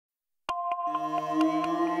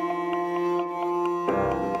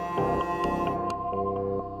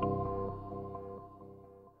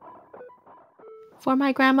For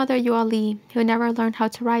my grandmother Yuali, who never learned how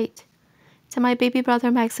to write. To my baby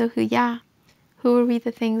brother Magsohuya, who will read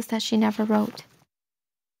the things that she never wrote.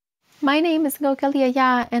 My name is Kao Kalia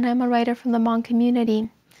Yang, and I'm a writer from the Hmong community.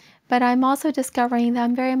 But I'm also discovering that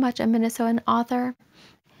I'm very much a Minnesotan author.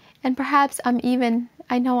 And perhaps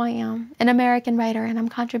I know I am, an American writer, and I'm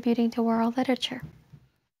contributing to world literature.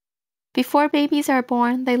 Before babies are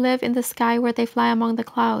born, they live in the sky where they fly among the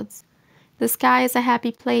clouds. The sky is a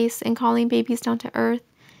happy place, and calling babies down to earth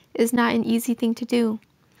is not an easy thing to do.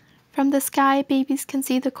 From the sky, babies can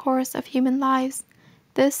see the course of human lives.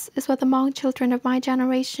 This is what the Hmong children of my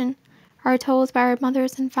generation are told by our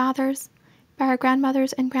mothers and fathers, by our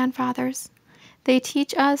grandmothers and grandfathers. They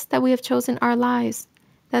teach us that we have chosen our lives,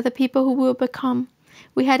 that the people who we will become,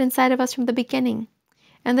 we had inside of us from the beginning,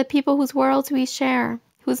 and the people whose worlds we share,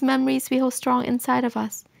 whose memories we hold strong inside of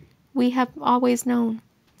us, we have always known.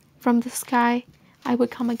 From the sky, I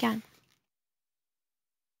would come again.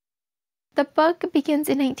 The book begins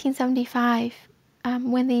in 1975,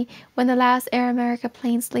 when the last Air America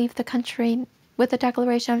planes leave the country with the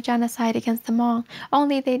declaration of genocide against the Hmong.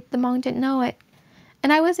 Only the Hmong didn't know it.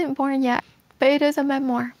 And I wasn't born yet, but it is a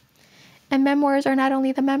memoir. And memoirs are not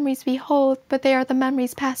only the memories we hold, but they are the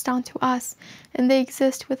memories passed on to us, and they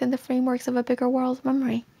exist within the frameworks of a bigger world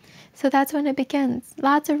memory. So that's when it begins.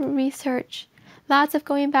 Lots of research, lots of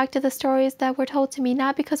going back to the stories that were told to me,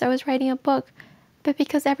 not because I was writing a book, but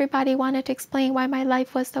because everybody wanted to explain why my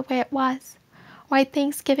life was the way it was, why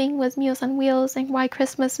Thanksgiving was Meals on Wheels, and why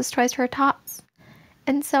Christmas was Toys for Tots.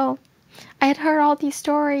 And so I had heard all these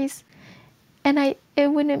stories, and it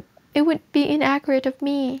would be inaccurate of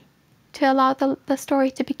me to allow the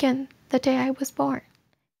story to begin the day I was born.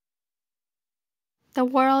 The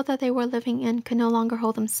world that they were living in could no longer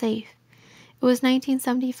hold them safe. It was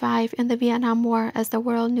 1975, and the Vietnam War, as the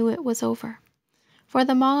world knew it, was over. For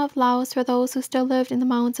the Hmong of Laos were those who still lived in the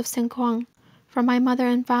mountains of Sin Quang. For my mother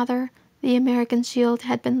and father, the American shield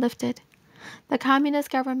had been lifted. The communist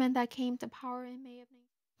government that came to power in May of 19...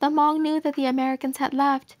 The Hmong knew that the Americans had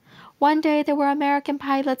left. One day there were American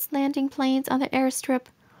pilots landing planes on the airstrip,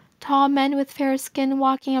 tall men with fair skin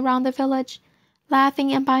walking around the village,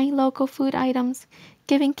 laughing and buying local food items,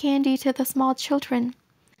 giving candy to the small children.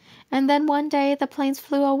 And then one day the planes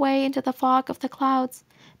flew away into the fog of the clouds,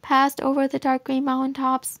 passed over the dark green mountain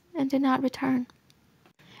tops, and did not return.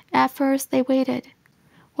 At first they waited.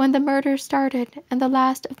 When the murder started and the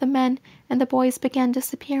last of the men and the boys began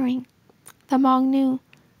disappearing, the Hmong knew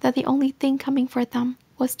that the only thing coming for them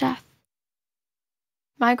was death.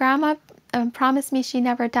 My grandma promised me she'd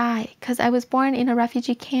never die, because I was born in a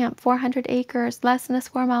refugee camp, 400 acres, less than a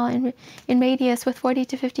square mile in radius, with 40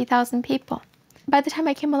 to 50,000 people. By the time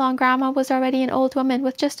I came along, Grandma was already an old woman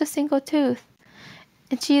with just a single tooth.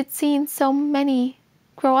 And she had seen so many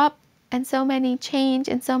grow up, and so many change,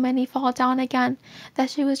 and so many fall down again, that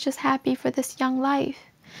she was just happy for this young life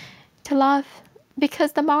to love.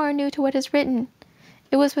 Because the Hmong knew to what is written.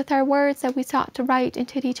 It was with our words that we sought to write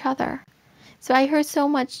into each other. So I heard so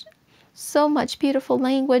much beautiful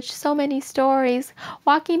language, so many stories.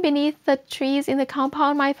 Walking beneath the trees in the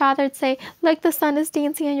compound, my father would say, "Look, the sun is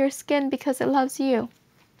dancing on your skin because it loves you."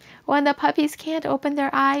 When the puppies can't open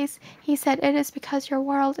their eyes, he said, "It is because your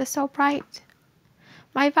world is so bright."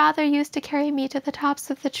 My father used to carry me to the tops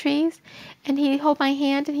of the trees, and he'd hold my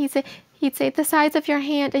hand, and he'd say, "The size of your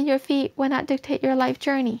hand and your feet will not dictate your life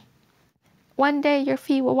journey. One day your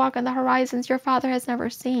feet will walk on the horizons your father has never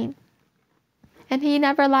seen." And he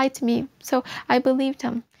never lied to me, so I believed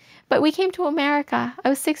him. But we came to America. I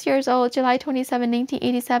was 6 years old, July 27,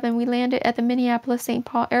 1987. We landed at the Minneapolis-St.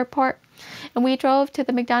 Paul airport, and we drove to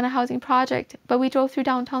the McDonough Housing Project, but we drove through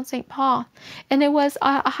downtown St. Paul. And it was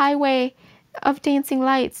a highway of dancing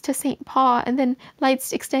lights to St. Paul, and then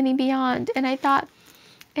lights extending beyond. And I thought,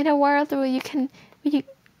 in a world where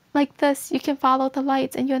like this, you can follow the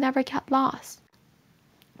lights and you'll never get lost.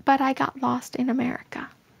 But I got lost in America,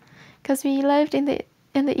 because we lived in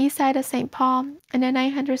the east side of St. Paul in a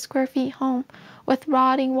 900 square feet home with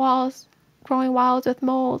rotting walls, growing wild with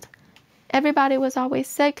mold. Everybody was always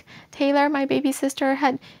sick. Taylor, my baby sister,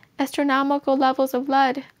 had astronomical levels of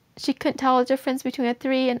lead. She couldn't tell the difference between a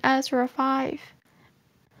 3, an S, or a 5.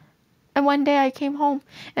 And one day I came home,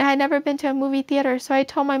 and I had never been to a movie theater, so I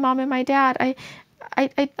told my mom and my dad.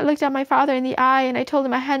 I looked at my father in the eye, and I told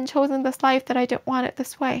him I hadn't chosen this life, that I didn't want it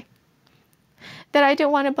this way. That I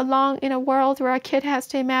didn't want to belong in a world where a kid has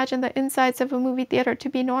to imagine the insides of a movie theater to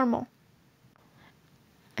be normal.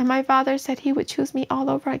 And my father said he would choose me all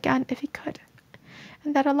over again if he could.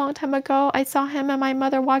 and that a long time ago I saw him and my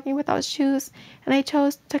mother walking without shoes, and I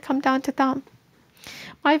chose to come down to them.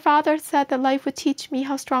 My father said that life would teach me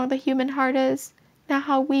how strong the human heart is, not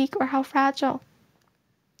how weak or how fragile.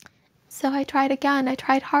 So I tried again. I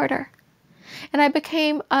tried harder. And I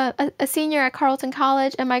became a senior at Carleton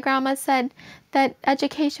College, and my grandma said that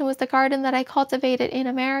education was the garden that I cultivated in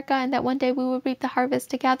America, and that one day we would reap the harvest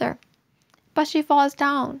together. But she falls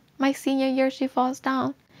down. My senior year, she falls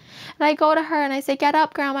down. And I go to her and I say, "Get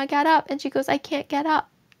up, Grandma, get up." And she goes, "I can't get up."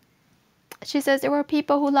 She says, "There were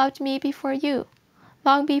people who loved me before you.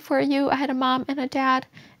 Long before you, I had a mom and a dad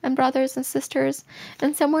and brothers and sisters,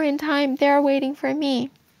 and somewhere in time, they're waiting for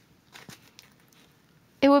me.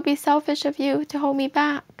 It would be selfish of you to hold me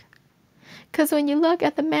back. Because when you look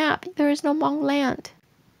at the map, there is no Hmong land.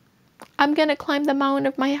 I'm going to climb the mountain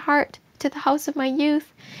of my heart to the house of my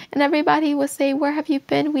youth, and everybody will say, 'Where have you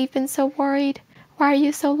been? We've been so worried. Why are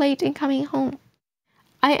you so late in coming home?'"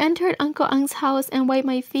 I entered Uncle Ang's house and wiped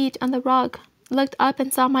my feet on the rug, looked up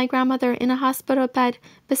and saw my grandmother in a hospital bed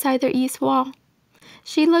beside their east wall.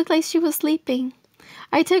 She looked like she was sleeping.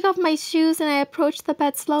 I took off my shoes and I approached the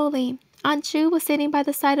bed slowly. Aunt Chu was sitting by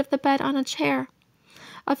the side of the bed on a chair.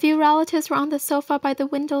 A few relatives were on the sofa by the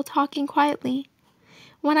window talking quietly.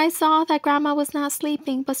 When I saw that Grandma was not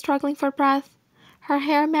sleeping but struggling for breath, her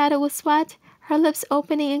hair matted with sweat, her lips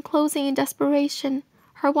opening and closing in desperation,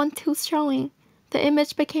 her one tooth showing, the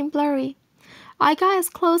image became blurry. I got as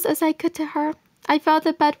close as I could to her. I felt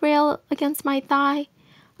the bed rail against my thigh.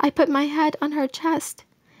 I put my head on her chest.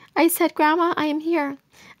 I said, "Grandma, I am here."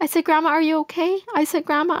 I said, "Grandma, are you okay?" I said,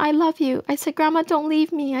 "Grandma, I love you." I said, "Grandma, don't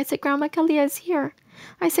leave me." I said, "Grandma, Kalia is here."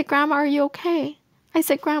 I said, "Grandma, are you okay?" I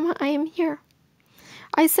said, "Grandma, I am here."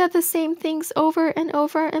 I said the same things over and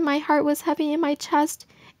over, and my heart was heavy in my chest,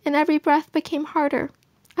 and every breath became harder.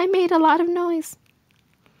 I made a lot of noise.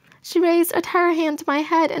 She raised her hand to my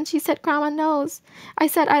head, and she said, "Grandma knows." I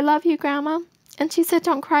said, "I love you, Grandma." And she said,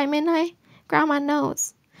 "Don't cry, Midnight. Grandma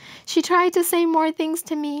knows." She tried to say more things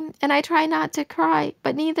to me, and I tried not to cry,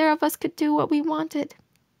 but neither of us could do what we wanted.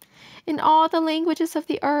 In all the languages of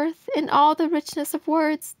the earth, in all the richness of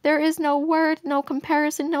words, there is no word, no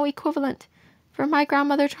comparison, no equivalent for my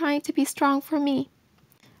grandmother trying to be strong for me.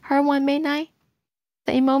 Her one Midnight.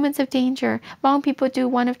 In moments of danger, Hmong people do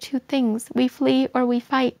one of two things: we flee or we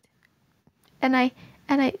fight. And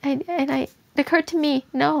it occurred to me,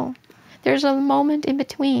 no, there's a moment in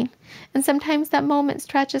between, and sometimes that moment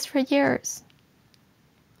stretches for years.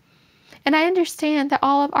 And I understand that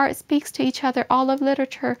all of art speaks to each other, all of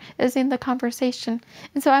literature is in the conversation.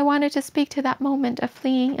 And so I wanted to speak to that moment of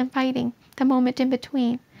fleeing and fighting, the moment in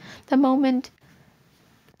between, the moment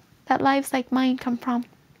that lives like mine come from.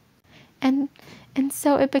 And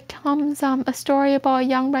so it becomes a story about a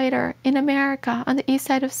young writer in America on the east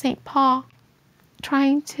side of St. Paul,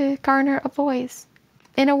 trying to garner a voice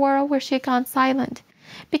in a world where she had gone silent.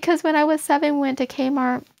 Because when I was 7, we went to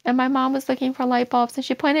Kmart, and my mom was looking for light bulbs, and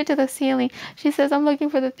she pointed to the ceiling. She says, "I'm looking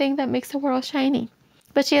for the thing that makes the world shiny."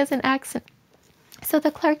 But she has an accent. So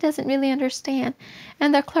the clerk doesn't really understand,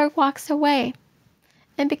 and the clerk walks away.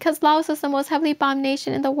 And because Laos is the most heavily bombed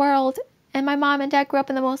nation in the world, and my mom and dad grew up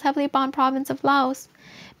in the most heavily bombed province of Laos,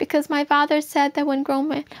 because my father said that when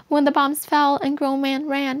the bombs fell and grown men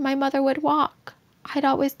ran, my mother would walk. I'd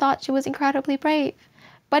always thought she was incredibly brave.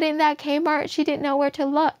 But in that Kmart, she didn't know where to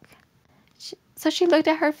look. So she looked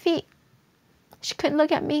at her feet. She couldn't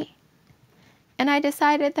look at me. And I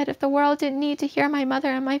decided that if the world didn't need to hear my mother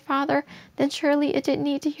and my father, then surely it didn't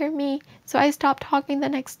need to hear me. So I stopped talking the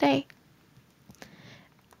next day.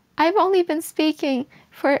 I've only been speaking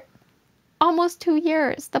for almost 2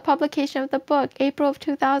 years. The publication of the book, April of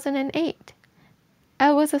 2008.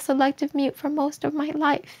 I was a selective mute for most of my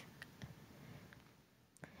life.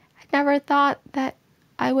 I never thought that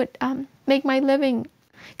I would make my living,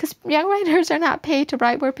 because young writers are not paid to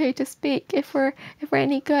write, we're paid to speak. If we're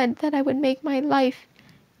any good, that I would make my life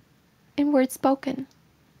in words spoken.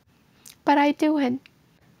 But I do it.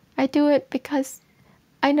 I do it because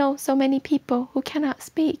I know so many people who cannot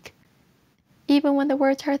speak, even when the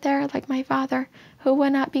words are there, like my father, who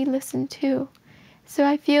will not be listened to. So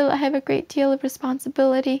I feel I have a great deal of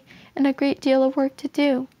responsibility and a great deal of work to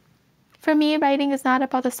do. For me, writing is not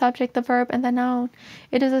about the subject, the verb, and the noun.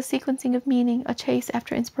 It is a sequencing of meaning, a chase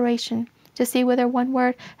after inspiration, to see whether one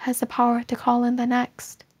word has the power to call in the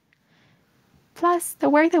next. Plus, the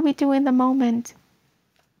work that we do in the moment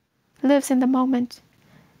lives in the moment.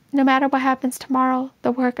 No matter what happens tomorrow,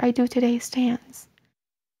 the work I do today stands.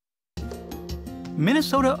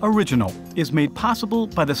 Minnesota Original is made possible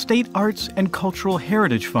by the State Arts and Cultural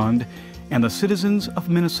Heritage Fund and the citizens of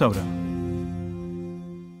Minnesota.